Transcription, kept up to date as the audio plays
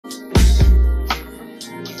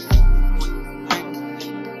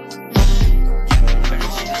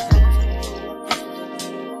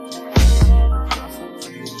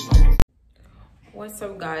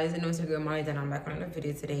guys, and it's your girl Molly, and I'm back on another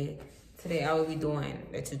video today. Today I will be doing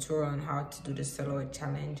a tutorial on how to do the silhouette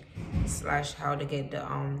challenge / how to get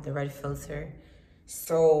the red filter.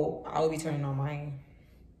 So I will be turning on my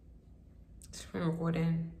screen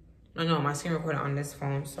recording. My screen recording on this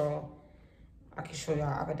phone, so I can show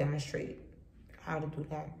y'all. I can demonstrate how to do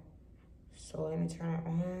that. So let me turn it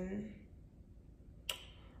on.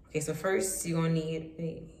 Okay, so first you're gonna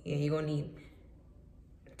need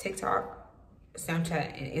TikTok,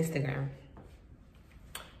 Snapchat, and Instagram.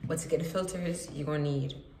 But to get the filters, you're gonna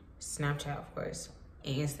need Snapchat, of course,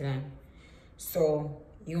 and Instagram. So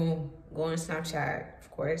you're gonna go on Snapchat, of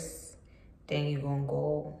course. Then you're gonna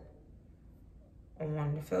go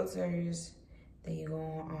on the filters. Then you're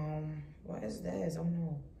gonna, what is this? Oh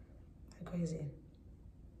no, that's crazy.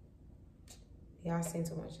 Y'all saying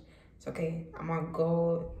too much. It's okay, I'm gonna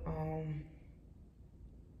go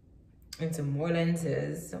into more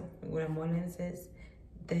lenses. With more lenses,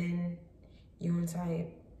 then you want to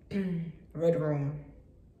type red room.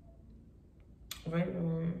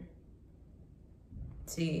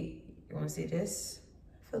 See, you want to see this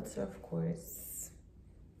filter, of course.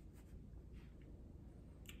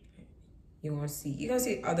 You want to see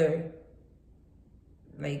other,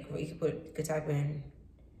 like, what you could type in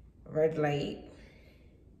red light.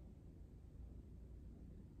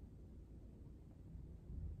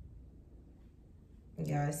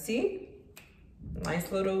 Yeah, see?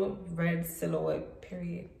 Nice little red silhouette,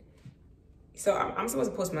 period. So I'm supposed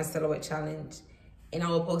to post my silhouette challenge, and I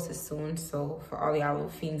will post it soon. So for all y'all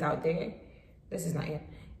fiends out there, this is not yet.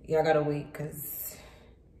 Y'all gotta wait, because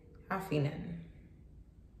I'm fiending.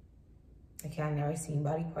 Like, I've never seen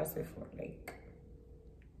body parts before. Like,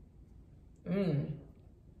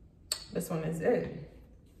 this one is it.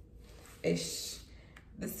 Ish.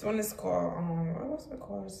 This one is called, what's it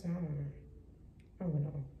called? I don't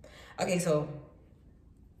know. Okay, so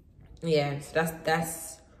yeah, so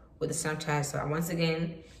that's with the Snapchat. So once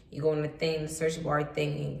again, you go on the thing, the search bar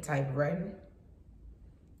thing, and you type red. You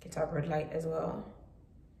can type red light as well.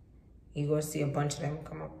 You're gonna see a bunch of them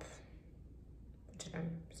come up.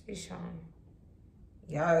 See Sean.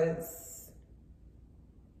 Yes.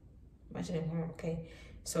 Bunch of them come up. Okay.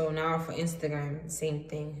 So now for Instagram, same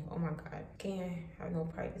thing. Oh my God, can't have no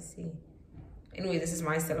privacy. Anyway, this is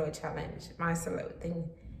my silhouette challenge, my silhouette thing.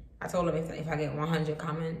 I told them if I get 100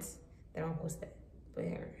 comments, then I'll post it. But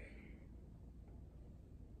here,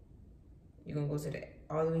 you're gonna go to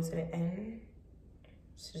all the way to the end,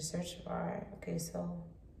 to the search bar. Okay, so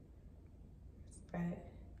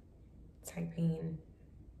typing.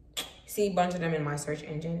 See a bunch of them in my search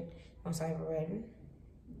engine. Once I have red,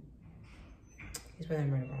 he's putting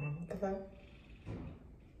red wrong. What the fuck?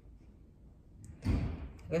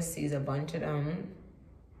 Let's see, a bunch of them.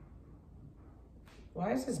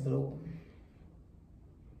 Why is this blue?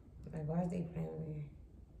 Like, why is they playing with me?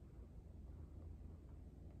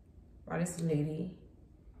 Why this is lady?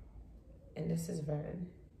 And this is red.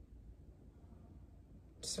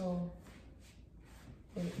 So,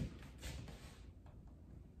 wait.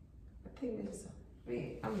 I think this is,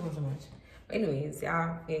 wait, I'm going so much. But anyways,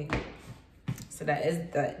 y'all, yeah. So that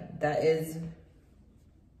is,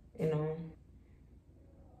 you know,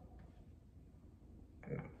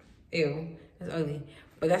 ew, it's ugly.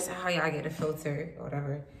 But that's how y'all get a filter or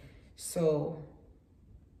whatever. So,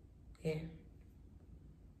 yeah.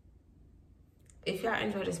 If y'all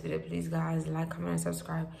enjoyed this video, please, guys, like, comment, and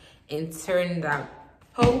subscribe. And turn that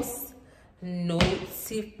post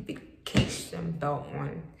notification bell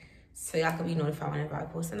on, so y'all can be notified whenever I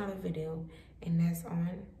post another video. And that's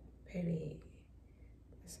on.